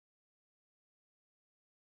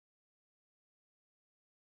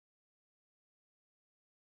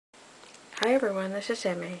Hi everyone, this is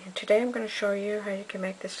Emmy, and today I'm going to show you how you can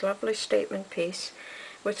make this lovely statement piece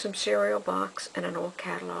with some cereal box and an old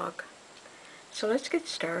catalogue. So let's get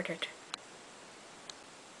started.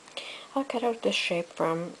 I cut out this shape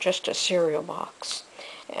from just a cereal box,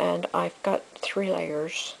 and I've got 3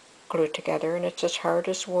 layers glued together, and it's as hard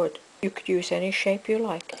as wood. You could use any shape you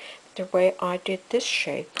like. The way I did this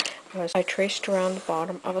shape was I traced around the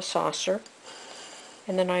bottom of a saucer,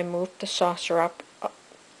 and then I moved the saucer up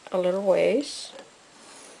a little ways,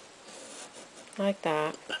 like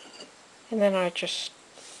that, and then I just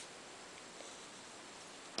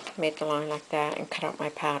made the line like that and cut out my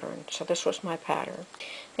pattern. So this was my pattern.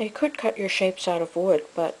 Now you could cut your shapes out of wood,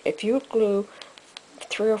 but if you glue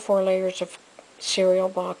 3 or 4 layers of cereal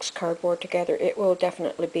box cardboard together, it will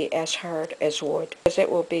definitely be as hard as wood, because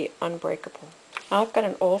it will be unbreakable. I've got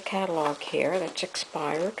an old catalogue here that's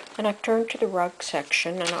expired, and I've turned to the rug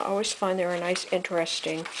section, and I always find there are nice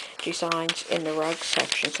interesting designs in the rug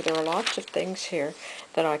section, so there are lots of things here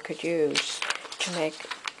that I could use to make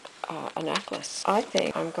a necklace. I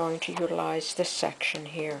think I'm going to utilize this section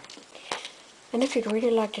here. And if you'd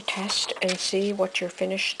really like to test and see what your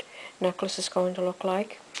finished necklace is going to look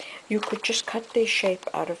like, you could just cut the shape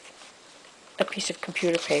out of a piece of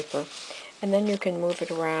computer paper, and then you can move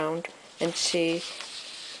it around and see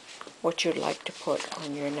what you'd like to put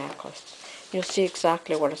on your necklace. You'll see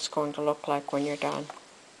exactly what it's going to look like when you're done.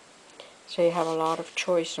 So you have a lot of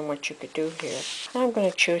choice in what you could do here. Now I'm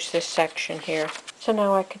going to choose this section here. So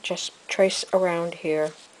now I could just trace around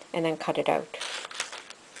here and then cut it out.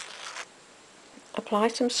 Apply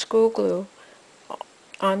some school glue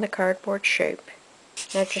on the cardboard shape.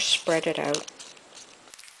 Now just spread it out.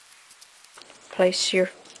 Place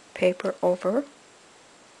your paper over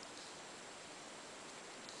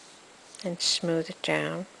and smooth it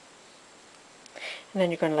down. And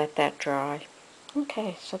then you're going to let that dry.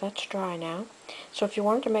 Okay, so that's dry now. So if you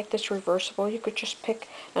wanted to make this reversible, you could just pick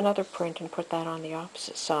another print and put that on the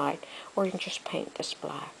opposite side, or you can just paint this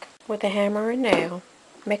black. With a hammer and nail,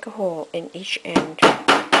 make a hole in each end,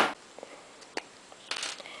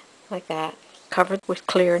 like that, covered with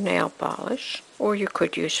clear nail polish, or you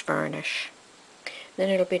could use varnish. Then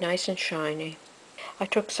it'll be nice and shiny. I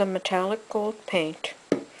took some metallic gold paint,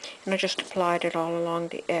 and I just applied it all along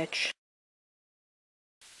the edge.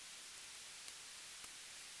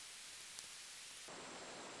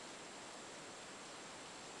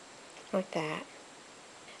 Like that.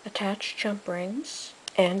 Attach jump rings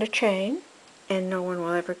and a chain, and no one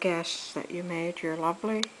will ever guess that you made your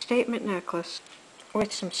lovely statement necklace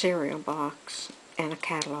with some cereal box and a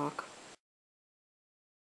catalogue.